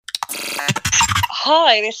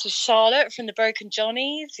Hi, this is Charlotte from the Broken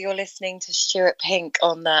Johnnies. You're listening to Stuart Pink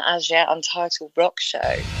on the As Yet Untitled Rock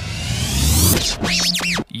Show.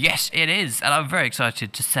 Yes, it is, and I'm very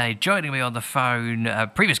excited to say, joining me on the phone,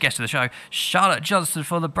 previous guest of the show, Charlotte Johnson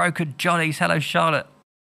from the Broken Johnnies. Hello, Charlotte.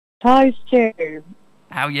 Hi, Stu.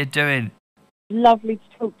 How you doing? Lovely to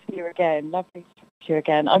talk to you again.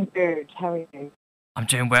 I'm good. How are you? I'm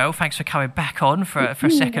doing well. Thanks for coming back on for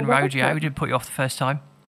a second rodeo. We didn't put you off the first time.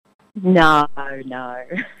 No.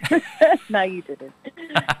 No, you didn't.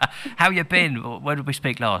 How you been? When did we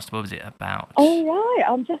speak last? What was it about? All right.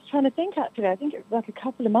 I'm just trying to think, actually. I think it was like a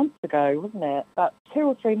couple of months ago, wasn't it? About 2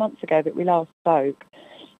 or 3 months ago that we last spoke.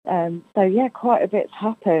 Quite a bit's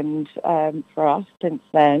happened for us since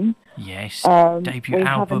then. Yes. Debut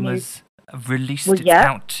album has released. It's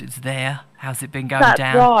out. It's there. How's it been going down?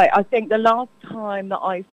 That's right. I think the last time that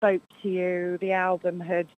I spoke to you, the album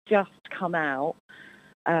had just come out.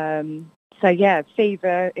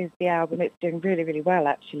 Fever is the album. It's doing really, really well,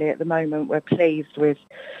 actually. At the moment, we're pleased with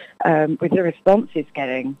the response it's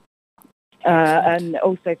getting. And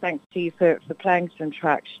also thanks to you for playing some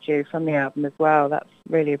tracks, Stu, from the album as well. That's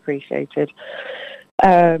really appreciated.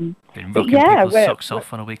 Been rocking people's socks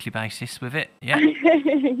off on a weekly basis with it, yeah?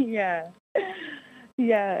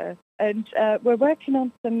 Yeah. And we're working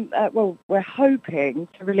on some, we're hoping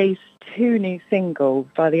to release 2 new singles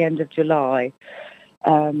by the end of July.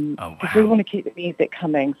 Because we want to keep the music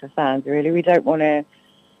coming for fans, really. We don't want to,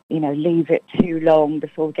 leave it too long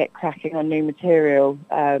before we get cracking on new material.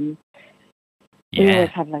 We always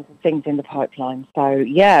have loads of things in the pipeline. So,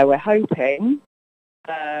 we're hoping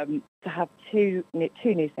to have 2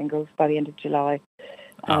 new singles by the end of July.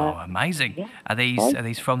 Amazing! Yeah. Are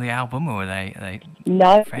these from the album, or are they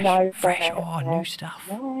no, fresh? No, fresh. New stuff.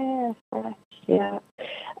 Yeah, fresh. Yeah.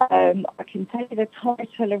 I can tell you the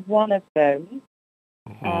title of one of them.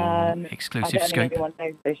 Exclusive I scoop. don't think anyone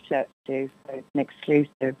knows this shirt, Stu, so it's an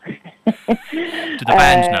exclusive. Do the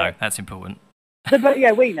band know? That's important.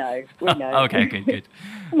 We know. Okay, good.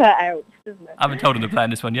 That helps, doesn't it? I haven't told them to plan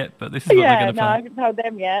this one yet, but this is what they're going to play. I haven't told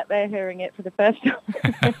them yet. They're hearing it for the first time.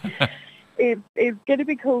 It's going to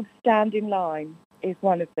be called Stand in Line, is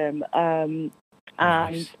one of them. Nice.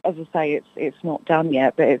 And as I say, it's not done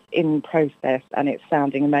yet, but it's in process and it's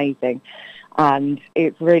sounding amazing. And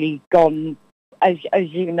it's really gone, as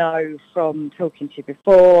you know from talking to you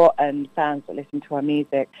before and fans that listen to our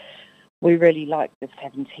music, we really like the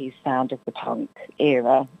 70s sound of the punk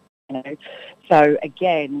era, So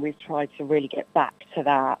again, we've tried to really get back to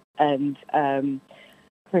that. And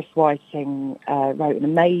Chris Whiting wrote an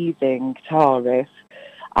amazing guitar riff,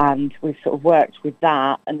 and we've sort of worked with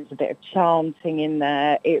that, and there's a bit of chanting in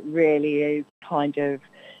there. It really is kind of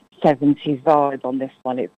 70s vibe on this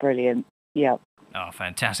one. It's brilliant. Yeah. Oh,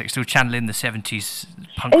 fantastic. Still channeling the 70s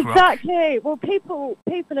punk rock. Exactly. Well, people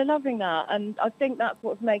are loving that, and I think that's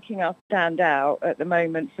what's making us stand out at the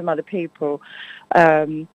moment from other people.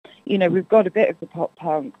 We've got a bit of the pop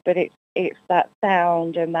punk, but it's that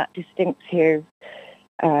sound and that distinctive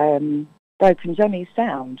Broken Johnnies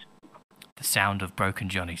sound. The sound of Broken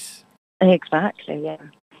Johnnies. Exactly, yeah.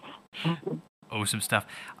 Awesome stuff.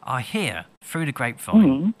 I hear through the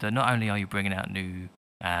grapevine that not only are you bringing out new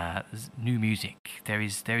music, there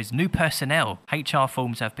is new personnel. HR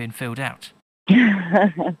forms have been filled out.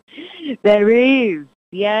 There is,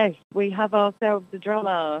 yes. We have ourselves a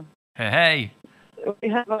drummer. Hey. We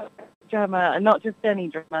have a drummer, and not just any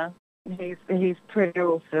drummer. He's pretty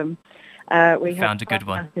awesome. We found a good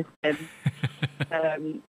one.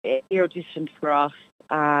 He auditioned for us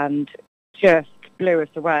and just blew us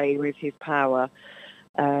away with his power.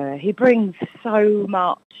 He brings so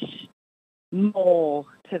much more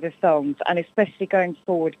to the songs, and especially going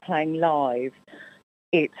forward playing live,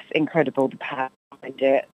 it's incredible, the power behind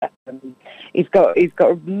it. He's got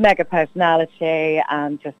a mega personality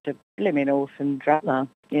and just a blimmin' awesome drummer.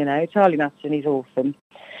 Charlie Maston, he's awesome.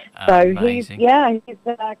 Amazing. He's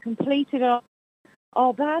completed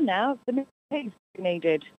our band now. The piece we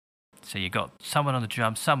needed. So you got someone on the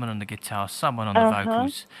drums, someone on the guitar, someone on the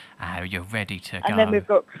vocals. You're ready to go. And then we've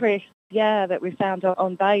got Chris, that we found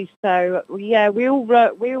on bass. So we all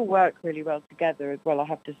work really well together as well, I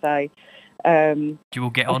have to say. Do you all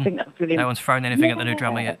get on? Really... No one's thrown anything at the new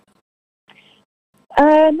drummer yet?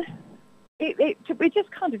 We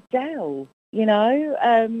just kind of gel,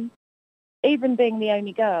 even being the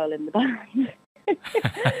only girl in the band.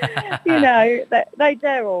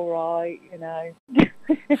 They're all right,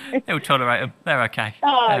 They'll tolerate them. They're okay.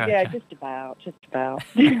 Okay. Just about.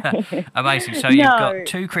 Amazing. So you've got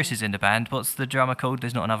 2 Chris's in the band. What's the drummer called?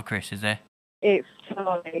 There's not another Chris, is there? It's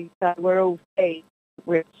Charlie. So we're all 3.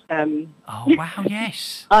 which Oh wow,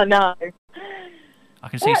 yes. I know. I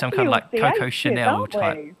can see some kind of like Coco CHs, Chanel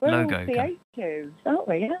type We're logo. all CHs, aren't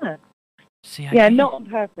we? Yeah. CHs. Yeah, not on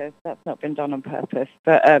purpose. That's not been done on purpose.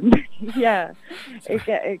 But yeah,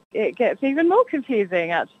 it gets even more confusing.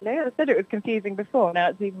 Actually, I said it was confusing before. Now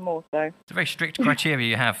it's even more so. It's a very strict criteria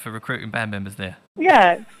you have for recruiting band members there.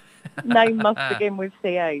 Yeah, name must begin with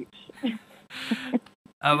CH.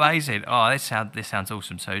 Amazing. Oh, this sounds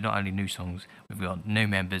awesome. So not only new songs, we've got new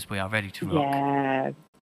members. We are ready to rock. Yeah.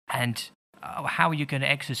 And how are you going to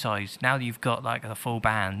exercise now that you've got like a full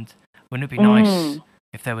band? Wouldn't it be nice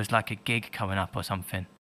if there was like a gig coming up or something?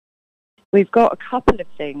 We've got a couple of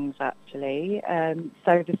things actually.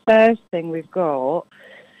 So the first thing we've got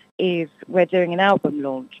is we're doing an album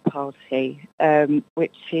launch party,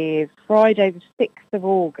 which is Friday the 6th of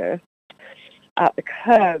August at the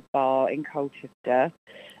Curve Bar in Colchester.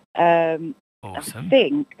 Awesome. I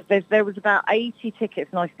think there was about 80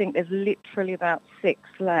 tickets, and I think there's literally about 6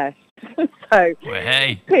 left. So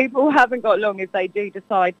people haven't got long if they do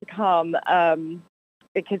decide to come,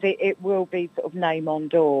 because it will be sort of name on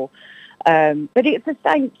door. But it's a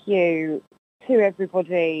thank you to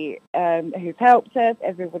everybody who's helped us,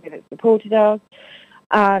 everybody that's supported us,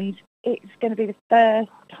 and it's going to be the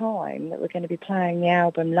first time that we're going to be playing the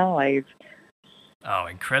album live. Oh,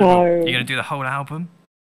 incredible. So, you're going to do the whole album?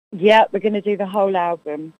 Yeah, we're going to do the whole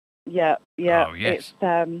album. Yeah. Oh, yes.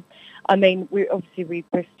 It's, I mean, we're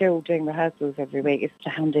still doing rehearsals every week. It's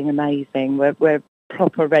sounding amazing. We're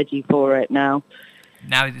proper ready for it now.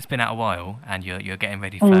 Now it's been out a while and you're getting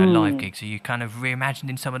ready for live gigs. Are you kind of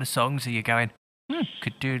reimagining some of the songs? Are you going,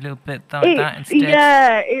 could do a little bit like that instead?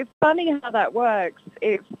 Yeah, it's funny how that works.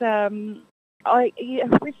 It's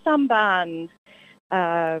with some bands,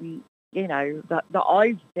 that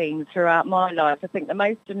I've seen throughout my life, I think the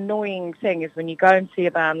most annoying thing is when you go and see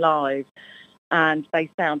a band live and they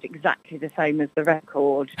sound exactly the same as the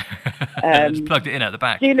record. Just plugged it in at the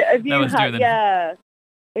back. No one's doing anything. Yeah,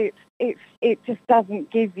 it just doesn't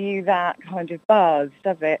give you that kind of buzz,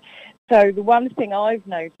 does it? So the one thing I've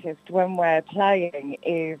noticed when we're playing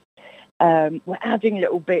is we're adding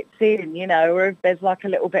little bits in, or if there's like a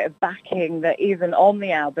little bit of backing that isn't on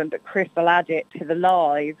the album, but Chris will add it to the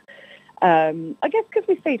live. I guess because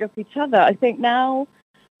we feed off each other. I think now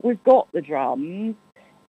we've got the drums.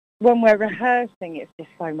 When we're rehearsing, it's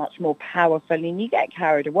just so much more powerful, and you get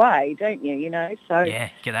carried away, don't you? So yeah,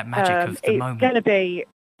 get that magic of the moment. It's going to be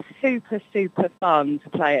super, super fun to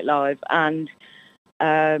play it live, and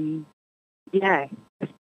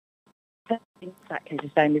exactly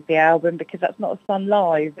the same as the album, because that's not as fun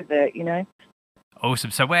live, is it?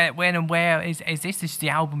 Awesome. So when and where is this? This is the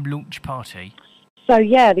album launch party. So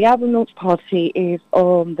yeah, the album launch party is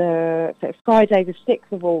on Friday the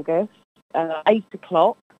 6th of August, 8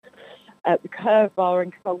 o'clock at the Curve Bar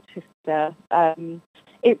in Colchester.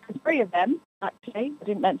 It's a free event, actually. I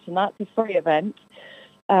didn't mention that. It's a free event.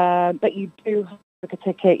 But you do have to book a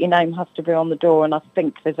ticket. Your name has to be on the door, and I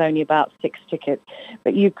think there's only about 6 tickets.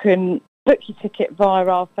 But you can book your ticket via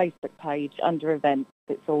our Facebook page under events.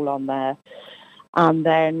 It's all on there. And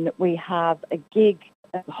then we have a gig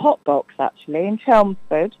at the Hot Box, actually, in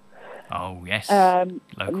Chelmsford. Oh, yes. Local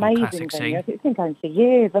amazing classic venue. scene. It's been going for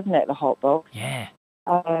years, hasn't it, the Hot Box? Yeah.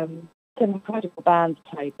 Some incredible bands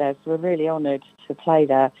played there, so we're really honoured to play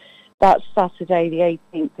there. That's Saturday, the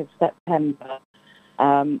 18th of September.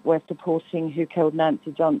 We're supporting Who Killed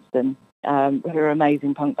Nancy Johnson, who are an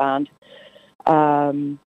amazing punk band.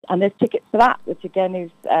 And there's tickets for that, which again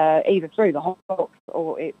is either through the Hot Box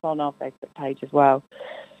or it's on our Facebook page as well.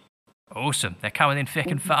 Awesome. They're coming in thick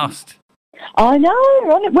and fast. I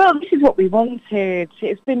know. Well, this is what we wanted.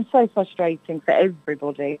 It's been so frustrating for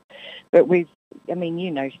everybody. But we've had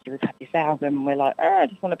this album and we're like, I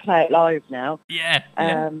just want to play it live now. Yeah.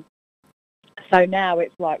 So now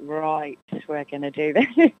it's like, right, we're going to do this.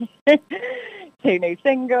 2 new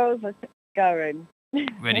singles. Let's get going.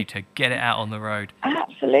 Ready to get it out on the road.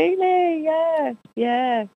 Absolutely,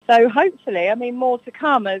 yeah. So hopefully, more to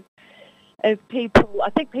come as people. I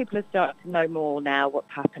think people are starting to know more now what's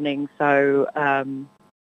happening. So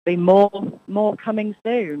be more coming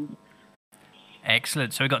soon.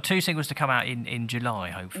 Excellent. So we've got 2 singles to come out in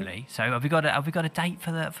July, hopefully. So have we got a date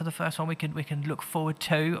for the first one we can look forward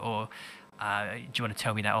to, or do you want to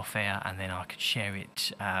tell me that off air and then I could share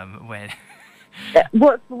it when?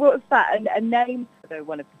 What's that? A name for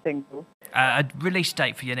one of the singles? A release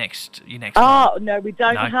date for your next. Oh no, we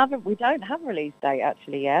don't have a release date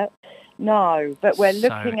actually yet. No, but we're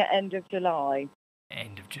looking at end of July.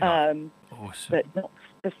 End of July. Awesome. But not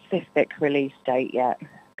specific release date yet,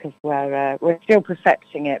 because we're still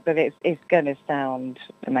perfecting it, but it's going to sound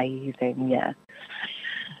amazing. Yeah,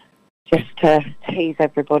 just to tease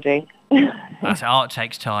everybody. That's art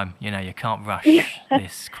takes time. You know, you can't rush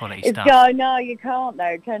this quality stuff. No, you can't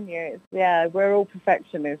though, can you? We're all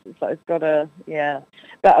perfectionists. It's like it's got to,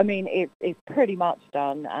 But I mean, it's pretty much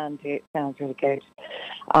done, and it sounds really good.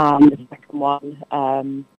 The second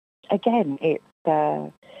one, again, it's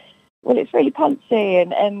really punchy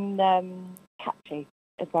and catchy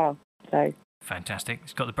as well. So. Fantastic.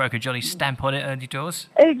 It's got the Broken Johnny stamp on it, early doors.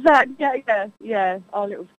 Exactly, yeah. Our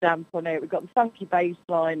little stamp on it. We've got the funky bass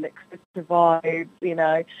line that Chris provides,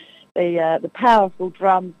 the powerful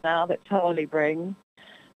drums now that Charlie brings,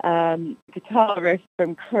 guitarist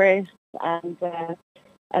from Chris, and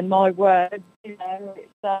my words, it'll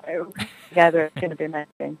come together. It's going to be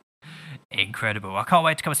amazing. Incredible. I can't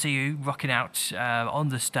wait to come and see you rocking out on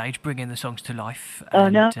the stage, bringing the songs to life.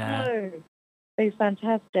 No. It's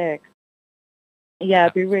fantastic. Yeah,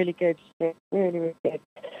 it'd be really good. Really, really good.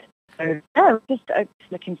 So, just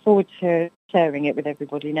looking forward to sharing it with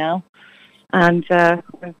everybody now. And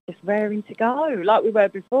we're just raring to go, like we were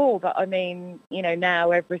before. But, I mean,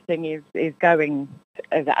 now everything is going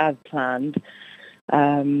as planned.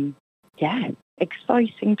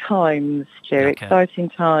 Exciting times, Stu, exciting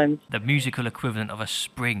times. The musical equivalent of a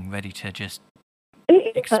spring ready to just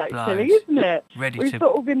It is explode. actually, isn't it? We've to...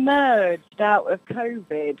 sort of emerged out of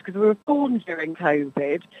COVID, because we were born during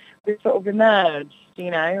COVID. We've sort of emerged,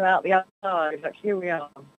 out the other side. Like, here we are,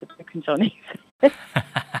 the Broken Johnnies.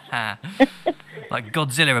 Like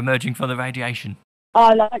Godzilla emerging from the radiation.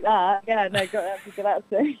 I like that. Yeah, no, that's a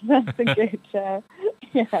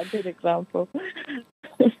good example.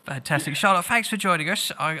 Fantastic. Charlotte, thanks for joining us.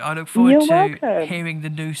 I look forward to hearing the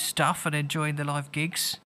new stuff and enjoying the live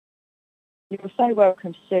gigs. You're so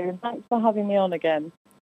welcome, Stu. Thanks for having me on again.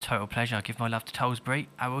 Total pleasure. I give my love to Tollsbury.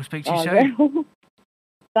 I will speak to you soon.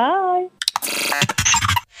 Bye.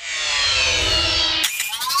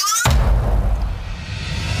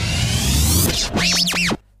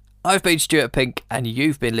 I've been Stuart Pink, and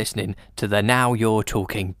you've been listening to the Now You're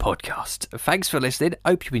Talking podcast. Thanks for listening.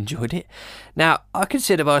 Hope you enjoyed it. Now, I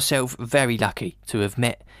consider myself very lucky to have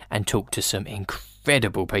met and talked to some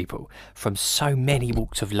incredible people from so many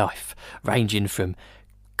walks of life, ranging from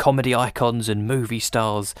comedy icons and movie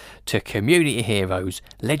stars to community heroes,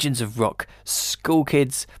 legends of rock, school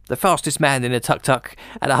kids, the fastest man in a tuk-tuk,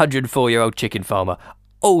 and a 104-year-old chicken farmer.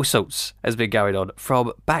 All sorts has been going on,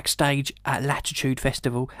 from backstage at Latitude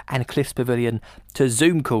Festival and Cliffs Pavilion to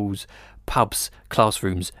Zoom calls, pubs,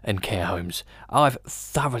 classrooms and care homes. I've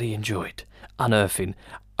thoroughly enjoyed unearthing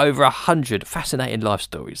over 100 fascinating life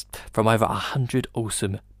stories from over 100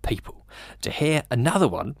 awesome people. To hear another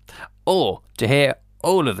one, or to hear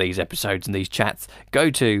all of these episodes and these chats,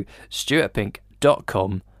 go to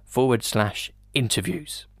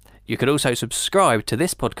stuartpink.com/interviews. You can also subscribe to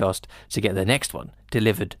this podcast to get the next one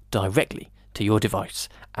delivered directly to your device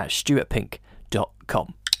at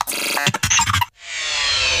stuartpink.com.